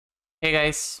Hey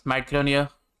guys, Matt Clone here.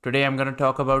 Today I'm gonna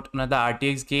talk about another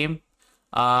RTX game.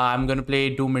 I'm gonna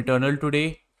play Doom Eternal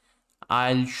today.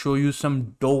 I'll show you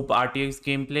some dope RTX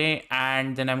gameplay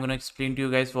and then I'm gonna explain to you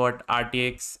guys what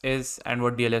RTX is and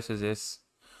what DLSS is.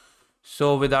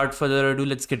 So without further ado,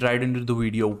 let's get right into the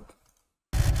video.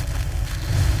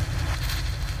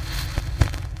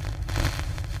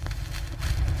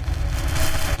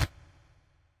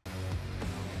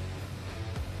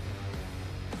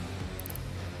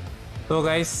 So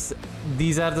guys,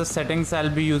 these are the settings I'll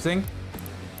be using.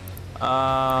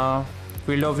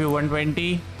 Field of view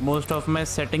 120. Most of my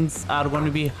settings are going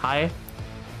to be high.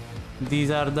 These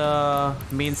are the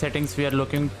main settings we are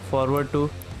looking forward to.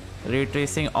 Ray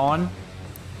tracing on,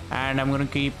 and I'm going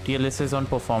to keep DLSS on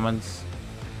performance.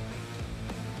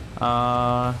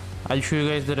 I'll show you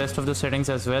guys the rest of the settings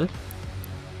as well.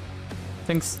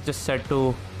 Things just set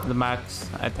to the max,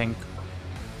 I think.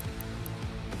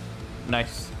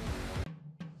 Nice.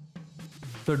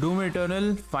 So Doom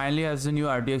Eternal finally has a new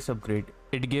RTX upgrade.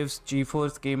 It gives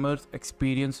GeForce gamers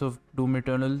experience of Doom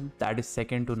Eternal that is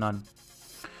second to none.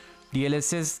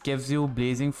 DLSS gives you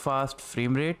blazing fast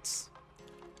frame rates,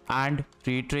 and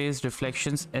ray traced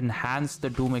reflections enhance the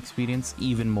Doom experience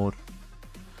even more.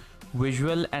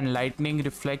 Visual and lightning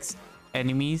reflects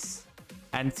enemies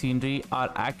and scenery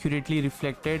are accurately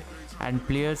reflected, and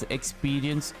players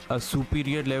experience a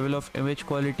superior level of image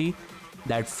quality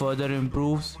that further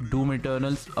improves Doom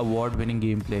Eternal's award-winning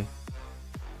gameplay.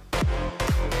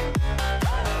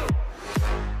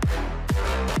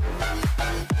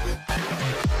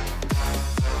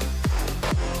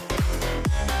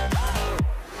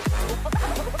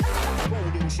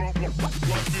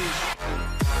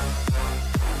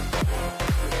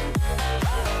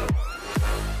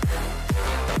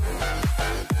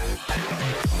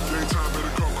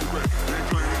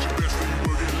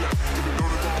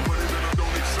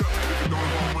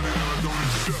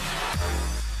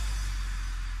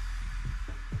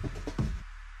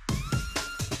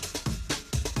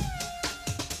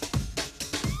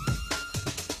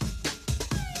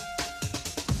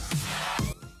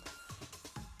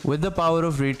 With the power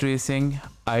of ray tracing,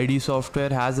 ID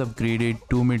Software has upgraded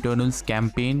Doom Eternal's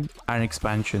campaign and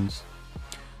expansions.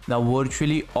 Now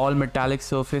virtually all metallic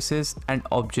surfaces and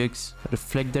objects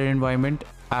reflect their environment,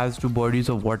 as do bodies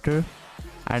of water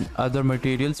and other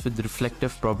materials with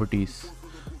reflective properties.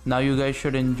 Now you guys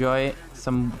should enjoy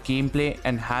some gameplay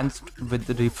enhanced with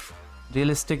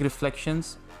realistic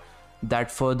reflections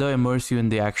that further immerse you in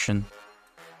the action.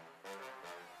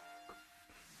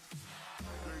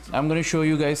 I'm going to show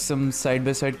you guys some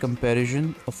side-by-side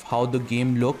comparison of how the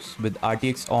game looks with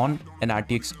RTX on and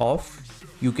RTX off.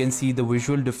 You can see the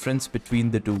visual difference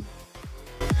between the two.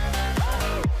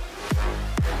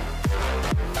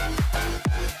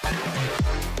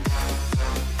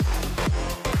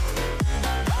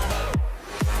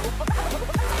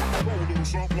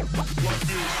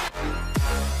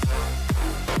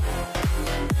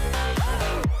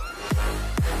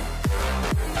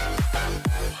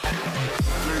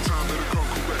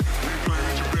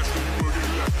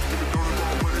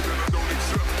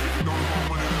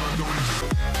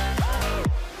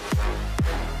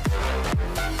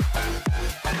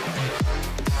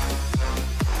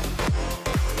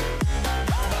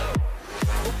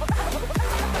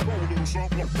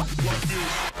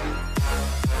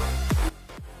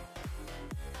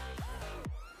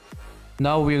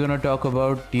 Now we're going to talk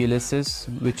about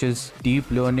DLSS, which is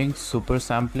Deep Learning Super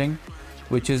Sampling,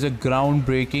 which is a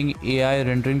groundbreaking AI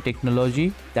rendering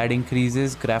technology that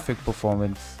increases graphic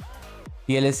performance.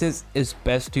 DLSS is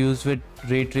best used with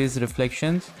ray traced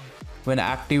reflections. When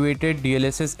activated,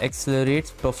 DLSS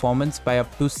accelerates performance by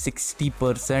up to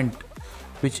 60%,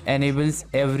 which enables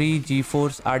every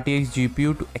GeForce RTX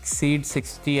GPU to exceed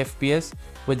 60 FPS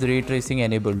with ray tracing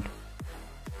enabled.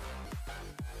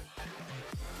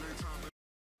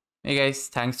 Hey guys,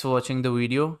 thanks for watching the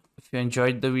video. If you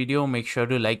enjoyed the video, make sure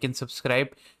to like and subscribe,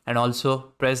 and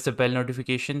also press the bell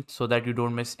notification so that you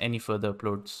don't miss any further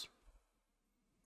uploads.